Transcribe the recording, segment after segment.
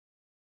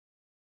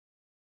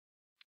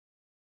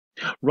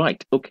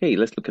Right. Okay.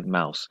 Let's look at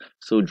mouse.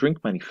 So,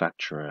 drinks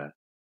manufacturer,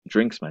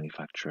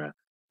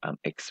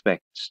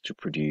 expects to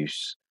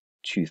produce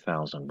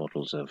 2,000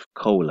 bottles of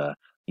cola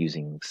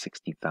using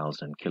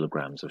 60,000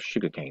 kilograms of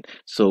sugarcane.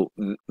 So,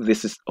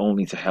 this is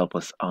only to help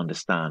us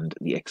understand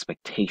the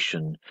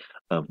expectation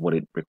of what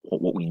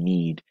we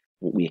need,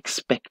 what we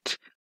expect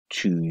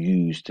to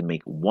use to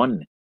make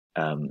one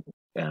um,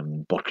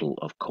 bottle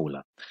of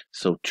cola.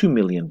 So, 2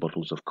 million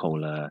bottles of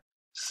cola,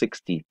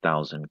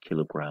 60,000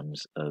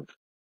 kilograms of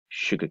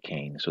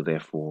sugarcane. So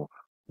therefore,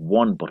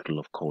 one bottle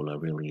of cola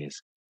really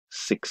is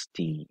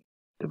 60,000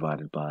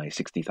 divided by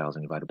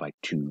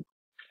 2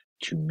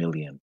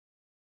 million,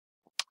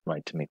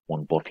 right, to make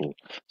one bottle.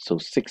 So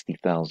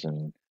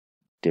 60,000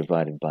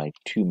 divided by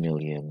 2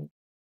 million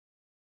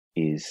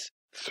is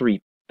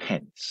 3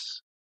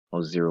 pence,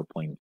 or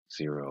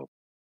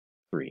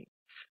 0.03.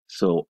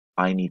 So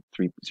I need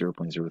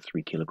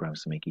 0.03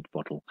 kilograms to make each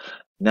bottle.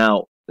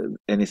 Now,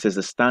 and it says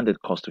the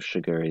standard cost of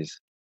sugar is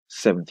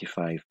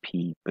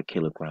 75p per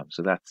kilogram.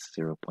 So that's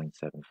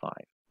 0.75,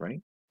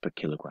 right, per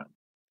kilogram.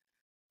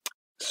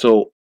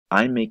 So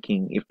I'm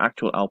making, if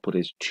actual output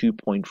is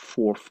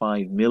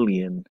 2.45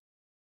 million,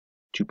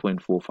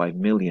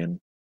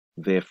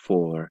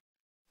 therefore,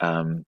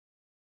 the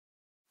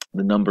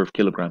number of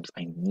kilograms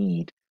I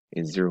need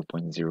is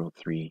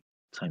 0.03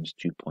 times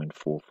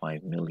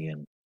 2.45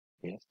 million.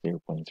 Yes,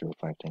 0.05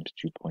 times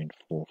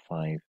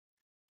 2.45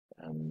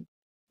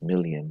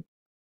 million.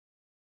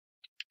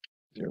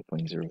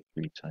 0.03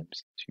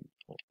 times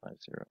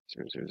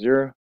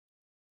 2.50000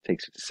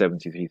 takes it to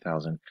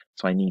 73,000.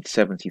 So I need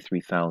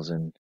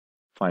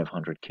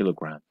 73,500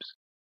 kilograms.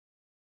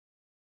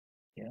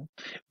 Yeah,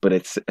 but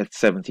it's at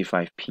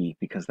 75p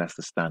because that's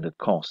the standard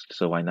cost.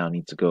 So I now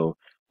need to go,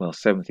 well,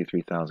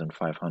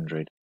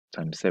 73,500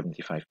 times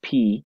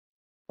 75p,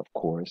 of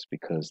course,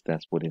 because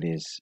that's what it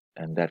is,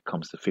 and that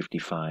comes to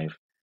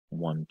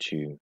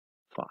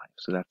 55,125.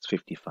 So that's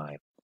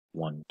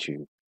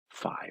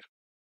 55,125.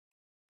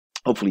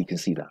 Hopefully you can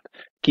see that.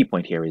 Key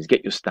point here is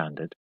get your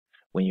standard.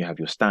 When you have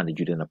your standard,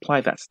 you then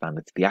apply that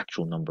standard to the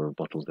actual number of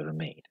bottles that are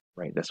made,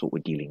 right? That's what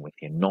we're dealing with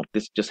here. Not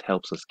this just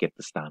helps us get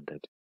the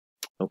standard.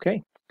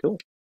 Okay, cool.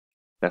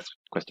 That's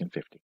question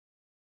 50.